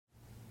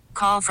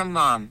Call from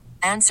mom.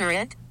 Answer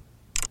it.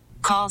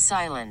 Call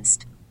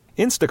silenced.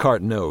 Instacart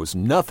knows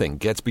nothing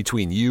gets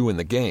between you and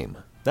the game.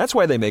 That's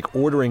why they make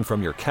ordering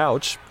from your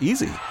couch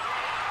easy.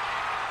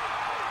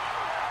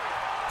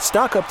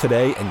 Stock up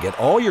today and get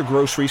all your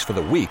groceries for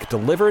the week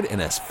delivered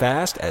in as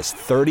fast as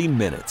 30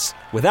 minutes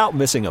without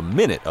missing a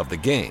minute of the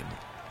game.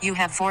 You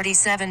have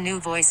 47 new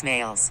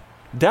voicemails.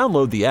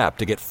 Download the app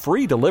to get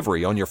free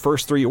delivery on your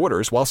first 3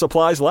 orders while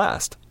supplies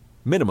last.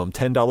 Minimum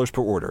 $10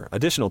 per order.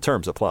 Additional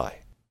terms apply.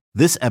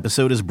 This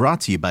episode is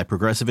brought to you by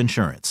Progressive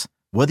Insurance.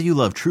 Whether you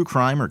love true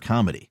crime or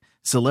comedy,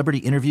 celebrity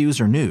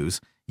interviews or news,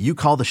 you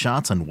call the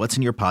shots on what's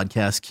in your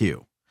podcast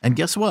queue. And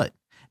guess what?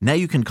 Now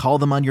you can call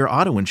them on your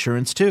auto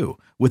insurance too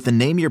with the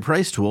Name Your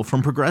Price tool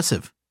from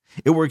Progressive.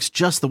 It works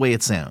just the way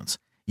it sounds.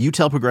 You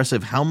tell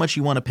Progressive how much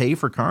you want to pay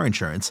for car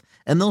insurance,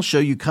 and they'll show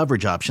you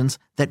coverage options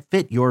that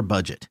fit your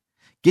budget.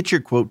 Get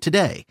your quote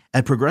today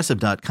at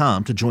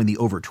Progressive.com to join the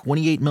over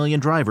 28 million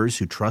drivers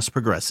who trust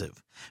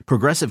Progressive.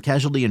 Progressive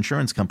Casualty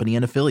Insurance Company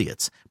and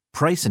Affiliates.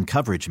 Price and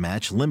coverage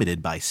match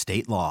limited by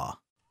state law.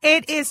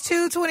 It is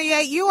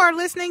 2:28. You are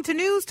listening to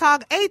News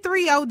Talk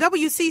 830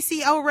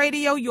 WCCO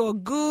Radio, your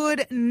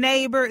good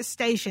neighbor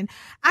station.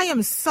 I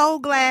am so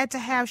glad to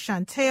have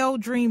Shontel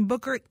Dream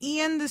Booker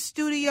in the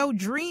studio.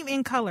 Dream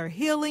in Color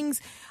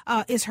Healings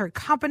is her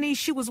company.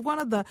 She was one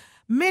of the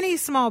many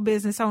small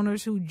business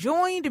owners who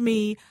joined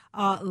me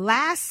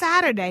last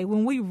Saturday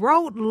when we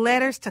wrote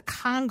letters to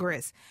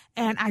Congress.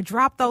 And I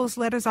dropped those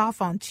letters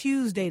off on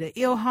Tuesday to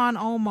Ilhan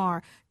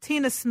Omar,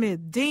 Tina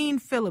Smith, Dean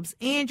Phillips,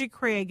 Angie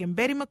Craig, and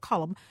Betty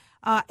McCollum.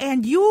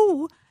 And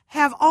you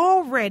have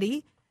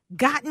already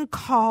gotten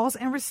calls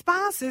and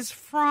responses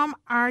from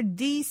our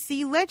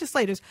D.C.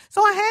 legislators.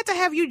 So I had to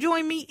have you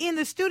join me in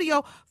the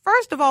studio.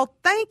 First of all,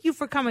 thank you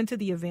for coming to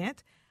the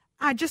event.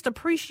 I just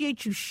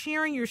appreciate you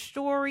sharing your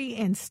story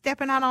and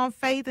stepping out on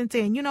faith and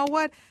saying, you know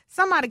what,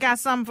 somebody got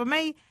something for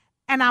me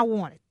and I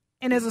want it.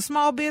 And as a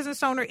small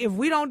business owner, if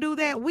we don't do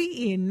that,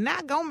 we are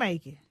not going to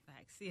make it.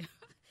 Thanks.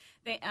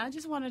 Yeah. I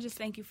just want to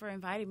thank you for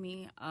inviting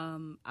me.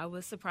 I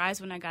was surprised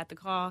when I got the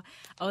call.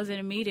 I was in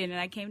a meeting and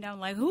I came down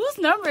like, whose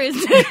number is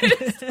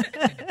this?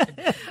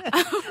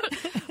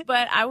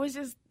 But I was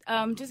just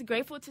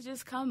grateful to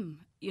just come.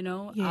 You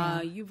know,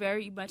 Yeah. You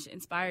very much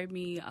inspired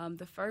me.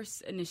 The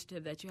first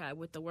initiative that you had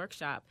with the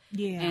workshop.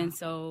 Yeah. And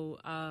so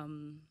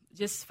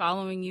just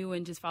following you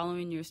and just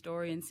following your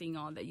story and seeing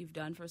all that you've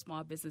done for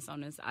small business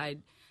owners, I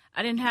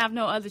didn't have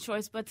no other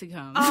choice but to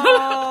come.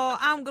 Oh,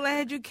 I'm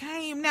glad you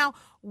came. Now,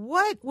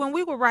 when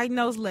we were writing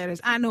those letters,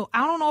 I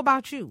don't know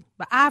about you,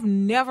 but I've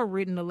never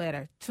written a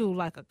letter to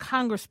like a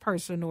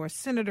congressperson or a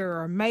senator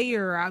or a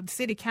mayor or a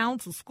city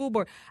council, school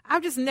board.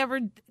 I've just never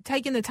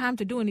taken the time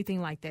to do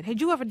anything like that.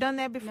 Had you ever done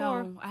that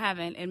before? No, I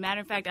haven't. And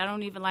matter of fact, I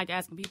don't even like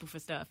asking people for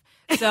stuff.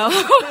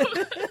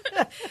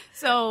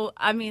 So,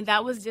 I mean,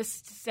 that was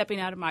just stepping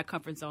out of my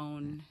comfort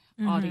zone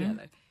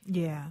altogether.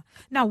 Yeah.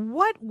 Now,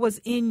 what was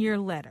in your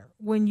letter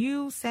when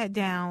you sat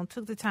down,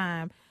 took the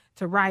time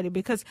to write it?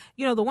 Because,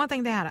 you know, the one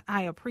thing that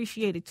I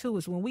appreciated, too,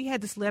 is when we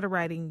had this letter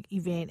writing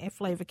event at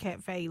Flavor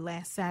Cafe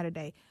last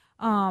Saturday,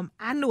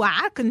 I knew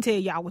I couldn't tell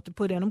y'all what to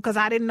put in them because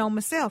I didn't know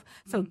myself.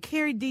 So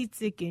Carrie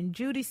Dietzig and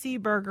Judy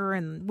Seeberger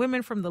and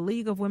women from the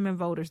League of Women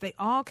Voters, they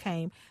all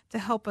came to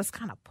help us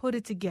kind of put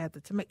it together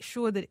to make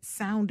sure that it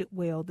sounded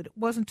well, that it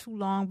wasn't too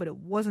long, but it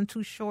wasn't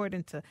too short,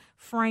 and to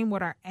frame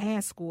what our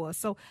ask was.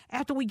 So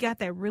after we got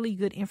that really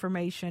good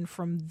information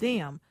from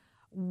them,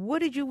 what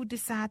did you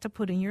decide to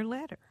put in your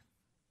letter?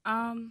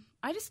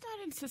 I just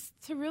started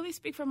to really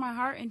speak from my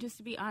heart and just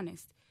to be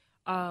honest.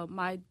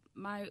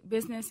 My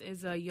business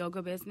is a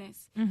yoga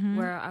business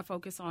where I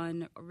focus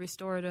on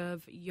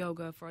restorative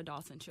yoga for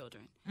adults and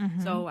children.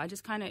 So I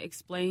just kind of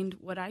explained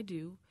what I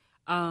do.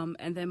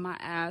 And then my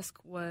ask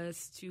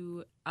was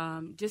to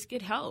just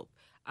get help.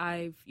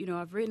 I've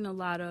written a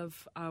lot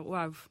of,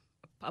 I've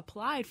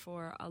applied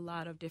for a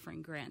lot of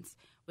different grants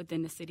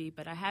within the city,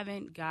 but I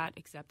haven't got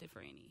accepted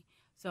for any.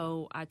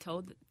 So I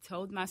told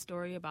my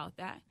story about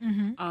that.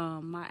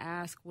 My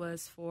ask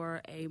was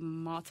for a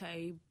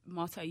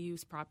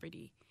multi-use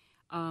property.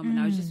 And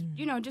I was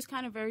just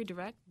kind of very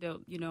direct.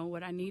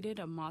 What I needed,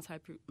 a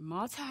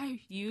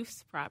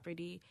multi-use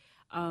property,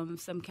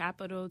 some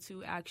capital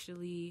to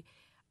actually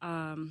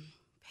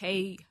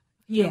pay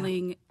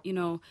healing,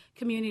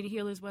 community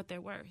healers what they're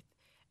worth.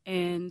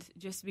 And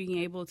just being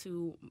able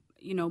to,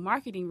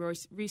 marketing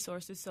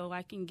resources so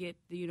I can get,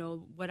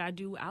 what I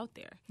do out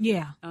there.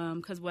 Yeah.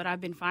 Because what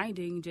I've been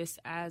finding just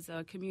as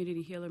a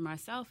community healer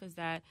myself is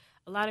that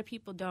a lot of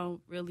people don't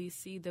really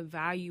see the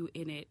value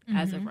in it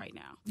as of right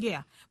now.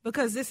 Yeah,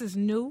 because this is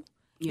new.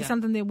 Yeah. It's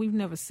something that we've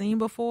never seen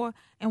before.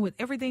 And with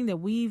everything that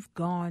we've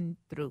gone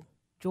through,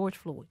 George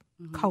Floyd,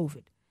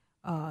 COVID,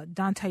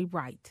 Dante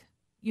Wright,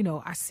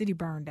 our city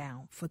burned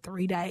down for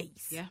 3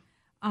 days. Yeah.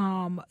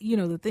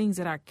 The things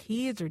that our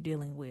kids are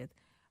dealing with,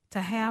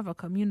 to have a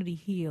community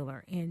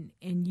healer and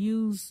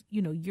use,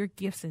 your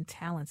gifts and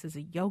talents as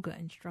a yoga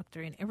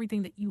instructor and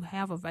everything that you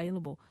have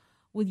available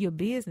with your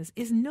business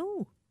is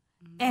new.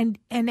 And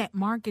that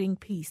marketing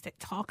piece, that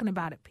talking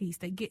about it piece,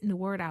 that getting the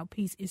word out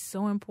piece is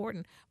so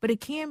important, but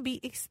it can be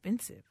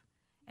expensive.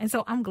 And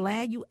so I'm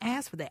glad you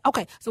asked for that.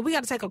 Okay, so we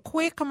got to take a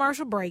quick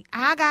commercial break.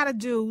 I got to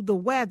do the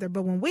weather,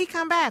 but when we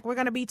come back, we're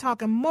going to be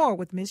talking more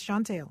with Miss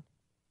Shontel.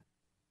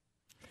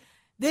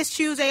 This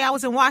Tuesday, I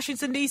was in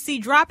Washington, D.C.,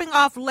 dropping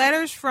off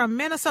letters from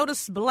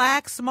Minnesota's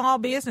Black small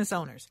business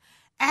owners,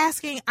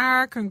 asking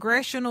our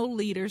congressional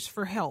leaders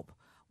for help.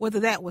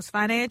 Whether that was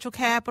financial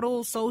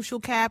capital, social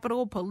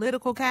capital,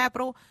 political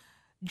capital,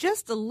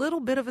 just a little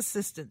bit of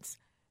assistance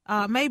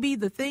may be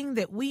the thing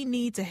that we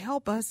need to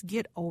help us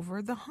get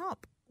over the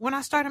hump. When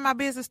I started my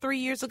business 3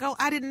 years ago,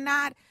 I did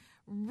not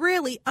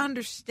really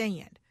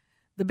understand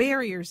the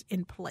barriers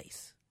in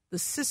place, the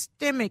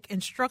systemic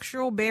and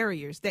structural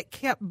barriers that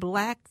kept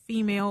Black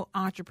female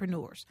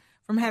entrepreneurs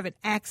from having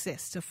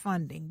access to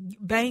funding,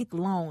 bank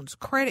loans,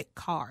 credit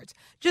cards,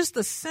 just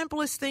the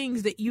simplest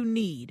things that you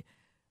need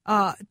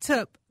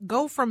to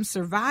go from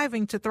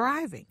surviving to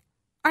thriving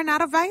are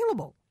not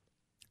available.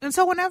 And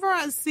so whenever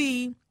I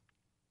see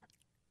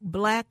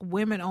Black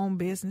women-owned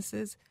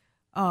businesses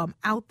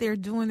out there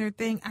doing their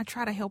thing, I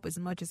try to help as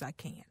much as I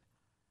can.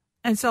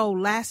 And so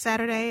last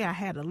Saturday, I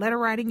had a letter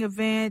writing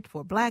event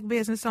for Black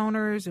business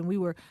owners, and we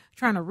were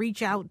trying to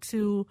reach out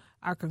to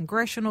our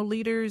congressional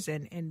leaders,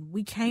 and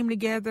we came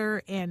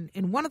together. And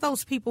one of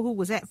those people who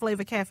was at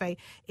Flavor Cafe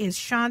is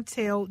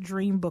Shontel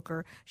Dream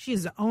Booker. She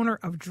is the owner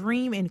of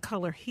Dream in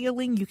Color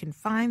Healing. You can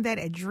find that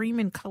at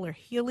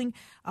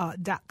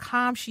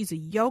dreamincolorhealing.com. She's a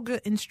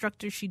yoga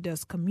instructor. She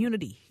does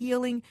community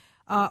healing.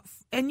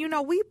 And, you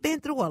know, we've been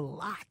through a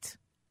lot.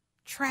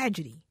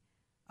 Tragedy,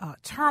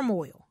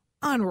 turmoil,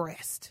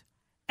 unrest.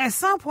 At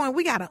some point,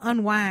 we got to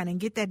unwind and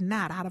get that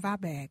knot out of our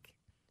back.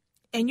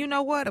 And you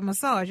know what? A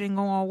massage ain't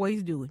going to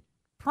always do it.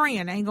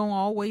 Praying ain't going to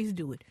always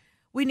do it.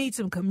 We need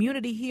some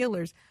community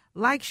healers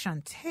like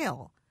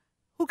Shontel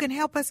who can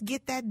help us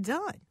get that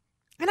done.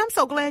 And I'm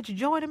so glad you're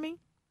joining me.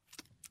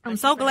 I'm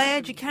so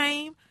glad you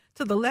came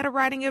to the letter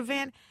writing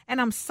event.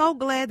 And I'm so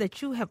glad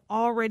that you have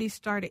already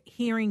started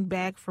hearing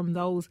back from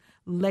those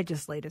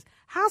legislators.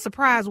 How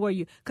surprised were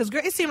you? Because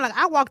it seemed like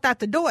I walked out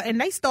the door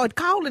and they started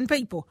calling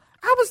people.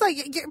 I was like,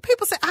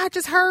 people say, I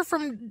just heard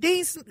from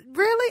Dean.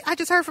 Really? I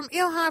just heard from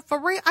Ilhan for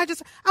real. I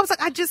was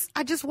like, I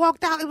just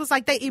walked out. It was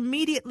like they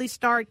immediately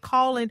started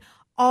calling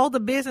all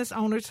the business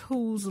owners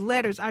whose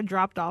letters I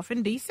dropped off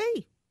in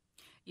D.C.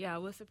 Yeah, I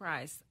was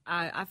surprised.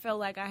 I felt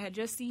like I had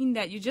just seen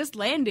that you just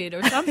landed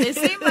or something. It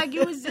seemed like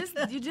you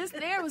just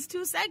there. It was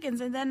 2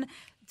 seconds, and then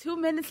 2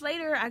 minutes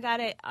later, I got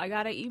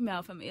an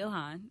email from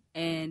Ilhan,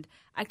 and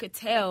I could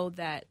tell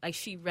that like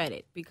she read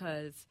it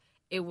because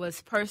it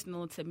was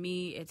personal to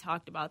me. It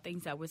talked about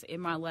things that was in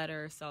my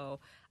letter,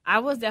 so I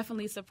was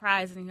definitely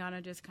surprised and kind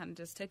of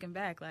just taken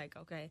back. Like,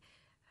 okay.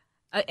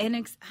 I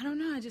don't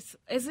know.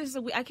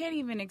 I can't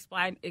even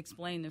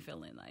explain the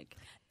feeling. Like,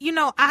 you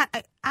know,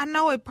 I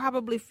know it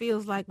probably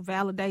feels like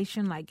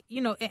validation. Like,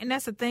 you know, and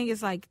that's the thing.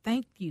 Is like,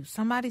 thank you.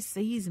 Somebody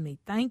sees me.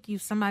 Thank you.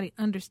 Somebody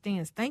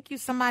understands. Thank you.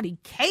 Somebody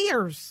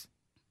cares.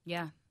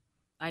 Yeah,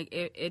 like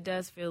it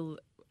does feel.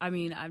 I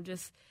mean, I'm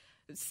just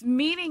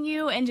meeting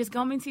you and just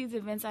going to these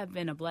events have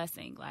been a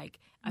blessing. Like,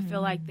 I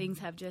feel like things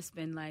have just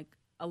been like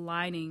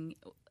aligning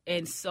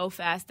and so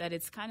fast that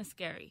it's kind of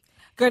scary.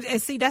 Good.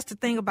 And see, that's the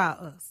thing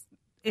about us.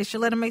 At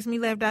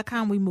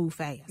ShalettaMakesMeLaugh.com, we move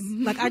fast.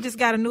 Like, I just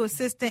got a new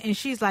assistant, and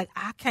she's like,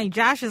 I can't.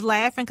 Josh is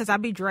laughing because I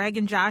be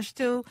dragging Josh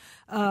too,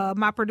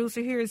 my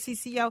producer here at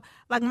CCO.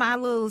 Like, my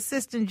little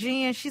assistant,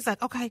 Jen, she's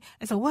like, okay,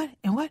 and so what,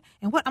 and what,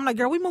 and what? I'm like,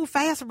 girl, we move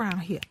fast around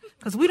here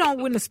because we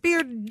don't, when the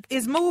spirit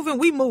is moving,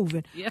 we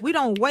moving. Yeah. We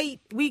don't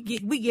wait. We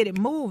get it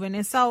moving.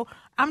 And so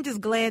I'm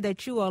just glad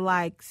that you are,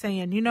 like,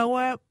 saying, you know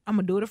what? I'm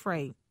going to do it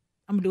afraid.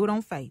 I'm going to do it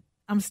on faith.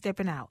 I'm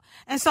stepping out.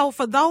 And so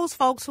for those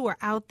folks who are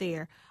out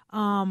there,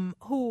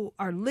 who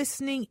are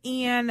listening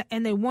in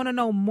and they want to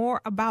know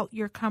more about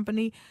your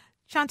company,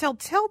 Shontel,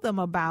 tell them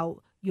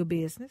about your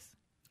business.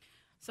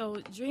 So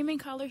Dream in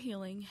Color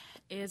Healing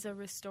is a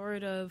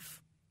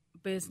restorative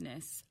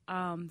business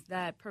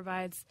that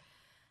provides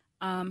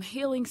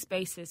healing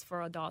spaces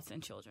for adults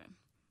and children.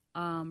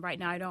 Right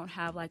now I don't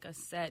have like a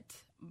set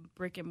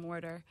brick and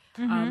mortar.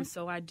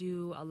 So I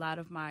do a lot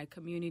of my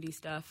community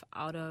stuff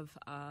out of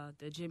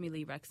the Jimmy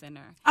Lee Rec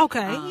Center. Okay,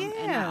 yeah.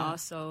 And I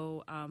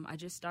also, I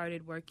just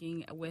started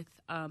working with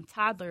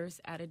toddlers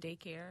at a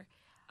daycare.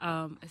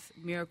 It's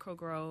Miracle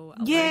Grow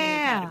Learning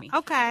Academy.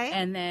 Okay.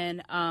 And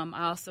then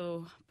I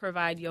also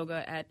provide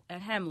yoga at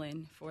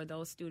Hamlin for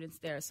those students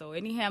there. So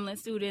any Hamlin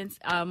students,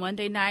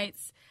 Monday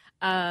nights,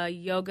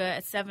 yoga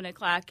at 7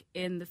 o'clock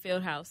in the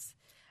field house.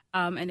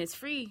 And it's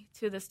free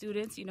to the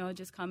students, you know,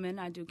 just come in.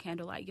 I do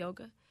candlelight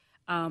yoga.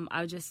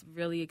 I was just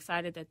really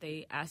excited that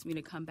they asked me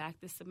to come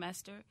back this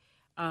semester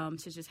to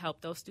just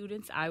help those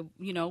students. I,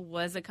 you know,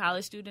 was a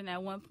college student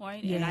at one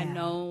point, and I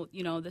know,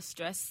 you know, the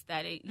stress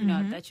that it, you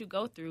know, that you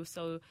go through.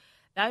 So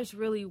that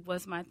really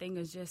was my thing,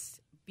 is just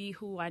be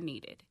who I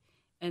needed.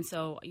 And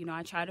so, you know,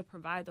 I try to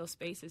provide those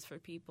spaces for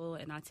people,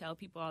 and I tell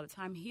people all the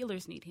time,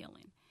 healers need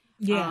healing.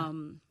 Yeah.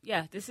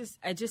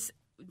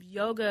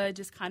 yoga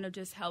just kind of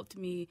just helped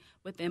me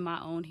within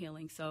my own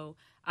healing. So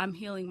I'm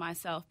healing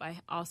myself by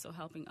also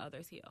helping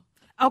others heal.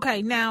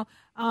 Okay, now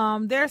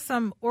there's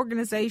some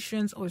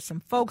organizations or some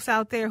folks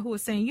out there who are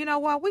saying, you know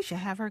what, we should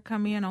have her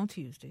come in on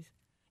Tuesdays.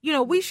 You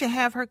know, we should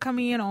have her come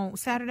in on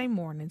Saturday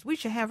mornings. We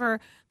should have her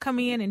come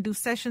in and do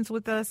sessions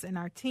with us and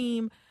our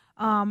team.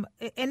 And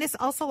it's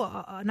also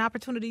an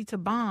opportunity to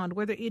bond,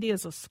 whether it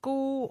is a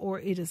school or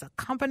it is a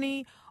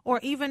company or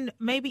even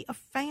maybe a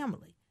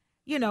family,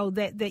 you know,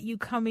 that you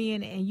come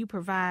in and you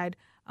provide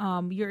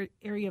your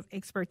area of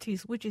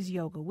expertise, which is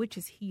yoga, which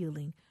is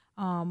healing,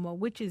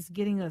 which is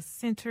getting us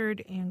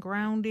centered and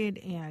grounded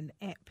and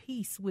at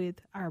peace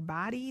with our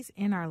bodies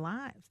and our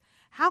lives.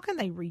 How can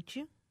they reach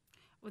you?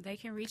 Well, they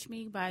can reach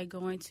me by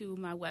going to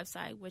my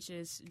website, which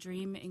is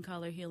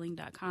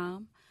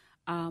dreamincolorhealing.com.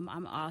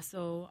 I'm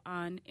also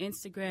on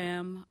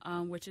Instagram,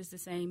 which is the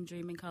same,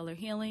 Dream in Color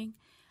Healing.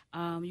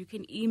 You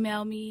can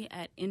email me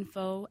at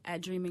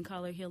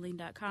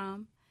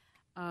info@dreamincolorhealing.com.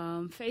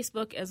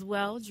 Facebook as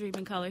well, Dream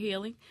in Color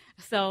Healing.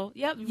 So,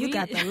 yep. You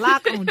got the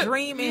lock on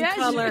Dream in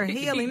Color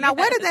Healing. Now,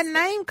 where did that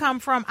name come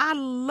from? I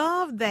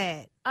love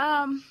that.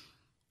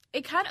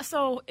 It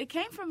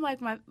came from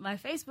like my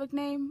Facebook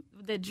name,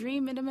 the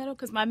Dream in the middle,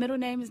 because my middle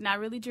name is not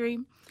really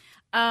Dream.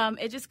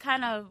 It just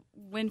kind of,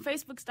 when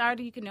Facebook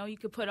started, you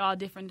could put all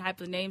different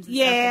types of names and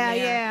stuff in there.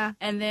 Yeah.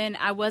 And then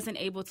I wasn't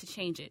able to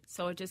change it.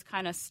 So it just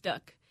kind of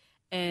stuck.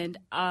 And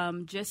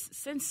just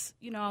since,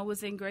 I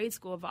was in grade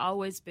school, I've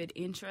always been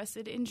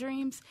interested in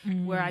dreams,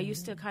 where I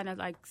used to kind of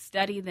like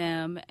study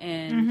them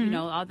and,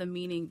 all the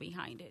meaning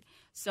behind it.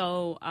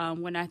 So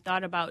when I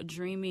thought about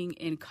dreaming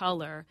in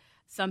color,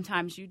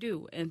 sometimes you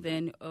do. And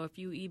then if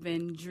you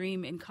even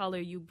dream in color,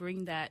 you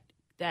bring that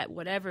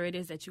whatever it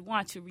is that you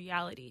want to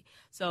reality.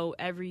 So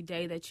every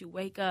day that you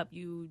wake up,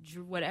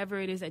 whatever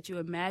it is that you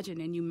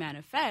imagine and you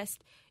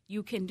manifest,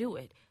 you can do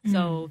it.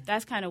 So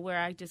that's kind of where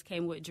I just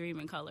came with Dream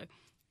in Color.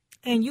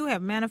 And you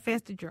have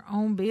manifested your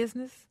own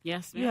business.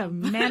 Yes, ma'am. You have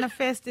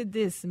manifested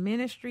this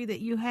ministry that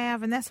you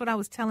have. And that's what I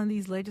was telling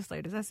these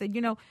legislators. I said,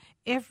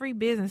 every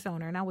business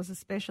owner, and I was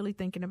especially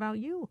thinking about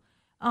you,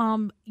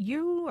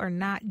 you are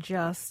not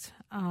just,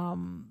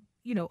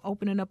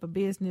 opening up a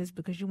business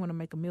because you want to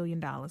make $1 million.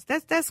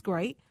 That's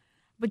great.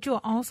 But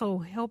you're also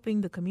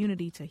helping the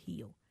community to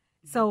heal.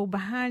 So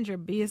behind your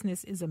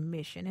business is a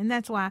mission. And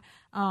that's why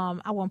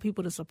I want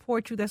people to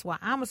support you. That's why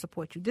I'm going to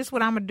support you. This is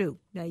what I'm going to do.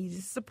 Now, you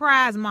just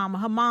surprise Mama.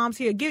 Her mom's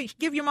here.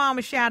 Give your mom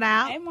a shout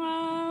out. Hey,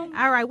 Mom.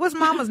 All right. What's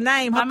Mama's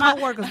name? Her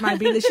co-workers might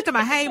be. She's talking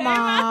about, hey,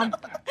 Mom.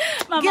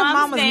 My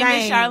mom's name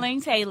is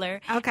Charlene Taylor.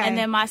 Okay. And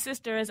then my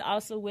sister is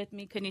also with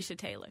me, Kanisha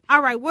Taylor.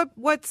 All right.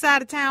 What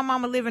side of town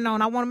Mama living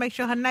on? I want to make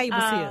sure her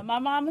neighbor's here. My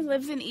mom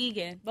lives in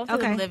Egan. Both of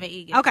them live in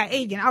Egan. Okay,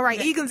 Egan. All right.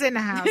 Egan's in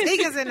the house.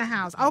 Egan's in the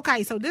house.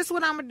 Okay. So this is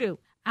what I'm going to do.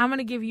 I'm going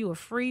to give you a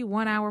free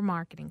 1-hour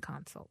marketing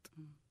consult.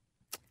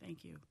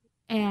 Thank you.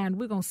 And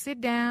we're going to sit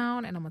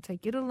down, and I'm going to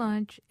take you to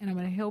lunch, and I'm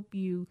going to help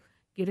you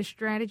get a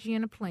strategy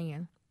and a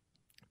plan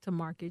to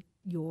market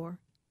your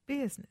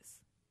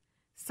business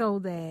so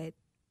that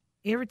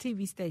every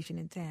TV station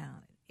in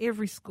town,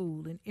 every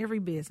school, and every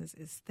business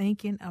is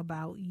thinking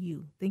about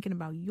you, thinking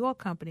about your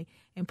company,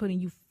 and putting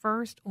you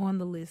first on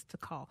the list to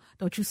call.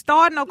 Don't you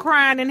start no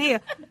crying in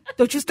here.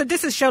 This is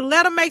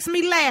Sholetta Makes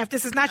Me Laugh.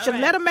 This is not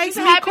Sholetta Makes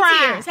Me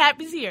Cry. It's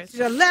happy tears.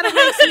 Sholetta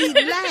Makes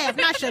Me Laugh,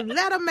 not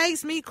Sholetta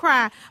Makes Me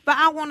Cry. But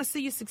I want to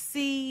see you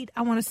succeed.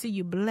 I want to see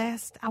you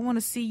blessed. I want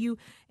to see you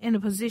in a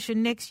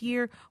position next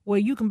year where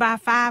you can buy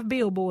 5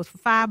 billboards for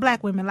 5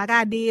 black women like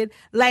I did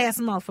last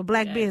month for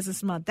Black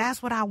Business Month.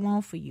 That's what I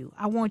want for you.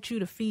 I want you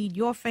to feed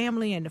your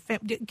family and the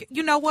family.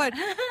 You know what?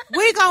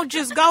 We're going to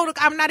just go to,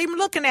 I'm not even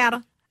looking at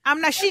her. I'm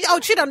not, she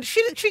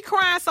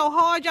crying so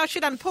hard, y'all.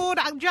 She done pulled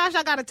out, Josh,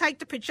 I got to take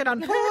the picture. She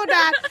done pulled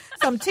out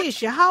some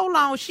tissue. Hold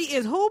on. She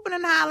is hooping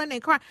and hollering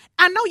and crying.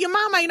 I know your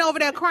mama ain't over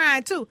there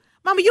crying too.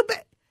 Mama,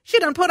 she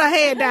done put her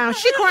head down.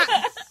 She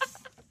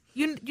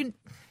crying.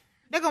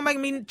 They're going to make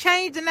me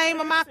change the name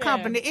of my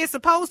company. It's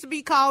supposed to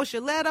be called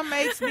Sholetta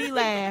Makes Me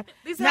Laugh,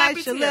 not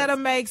Sholetta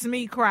Makes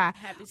Me Cry.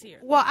 Happy tears.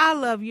 Well, I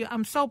love you.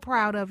 I'm so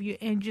proud of you.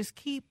 And just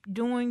keep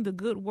doing the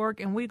good work.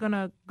 And we're going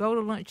to go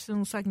to lunch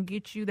soon so I can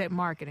get you that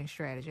marketing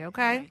strategy,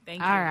 okay? Thank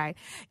you. All right.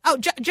 Oh,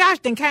 Josh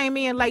then came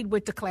in late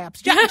with the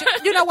claps.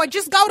 You know what?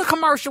 Just go to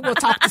commercial. We'll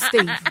talk to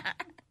Steve.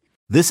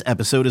 This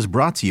episode is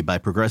brought to you by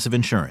Progressive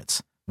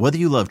Insurance. Whether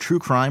you love true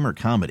crime or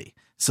comedy,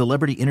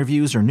 celebrity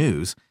interviews or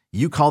news,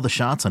 you call the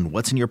shots on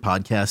what's in your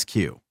podcast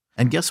queue.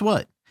 And guess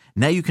what?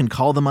 Now you can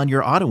call them on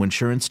your auto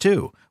insurance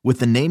too with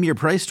the Name Your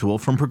Price tool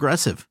from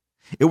Progressive.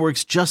 It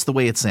works just the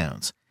way it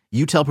sounds.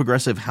 You tell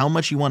Progressive how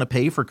much you want to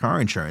pay for car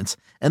insurance,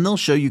 and they'll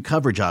show you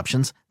coverage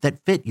options that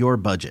fit your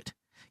budget.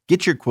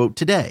 Get your quote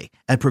today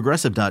at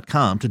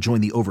Progressive.com to join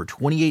the over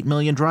 28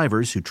 million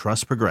drivers who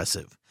trust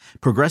Progressive.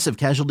 Progressive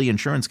Casualty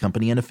Insurance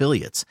Company and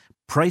Affiliates.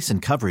 Price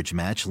and coverage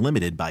match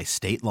limited by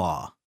state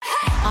law.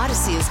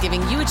 Odyssey is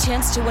giving you a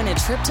chance to win a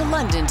trip to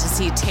London to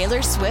see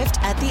Taylor Swift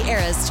at the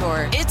Eras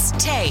Tour. It's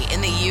Tay in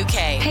the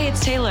UK. Hey,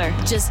 it's Taylor.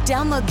 Just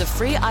download the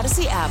free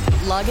Odyssey app,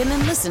 log in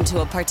and listen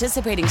to a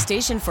participating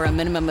station for a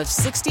minimum of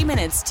 60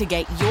 minutes to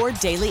get your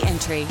daily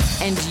entry.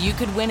 And you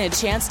could win a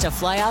chance to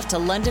fly off to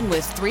London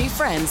with 3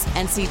 friends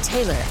and see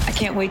Taylor. I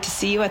can't wait to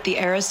see you at the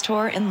Eras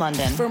Tour in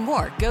London. For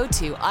more, go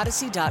to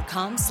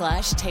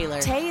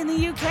odyssey.com/Taylor. Tay in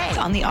the UK. It's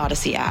on the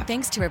Odyssey app.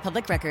 Thanks to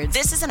Republic Records.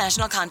 This is a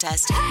national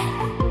contest.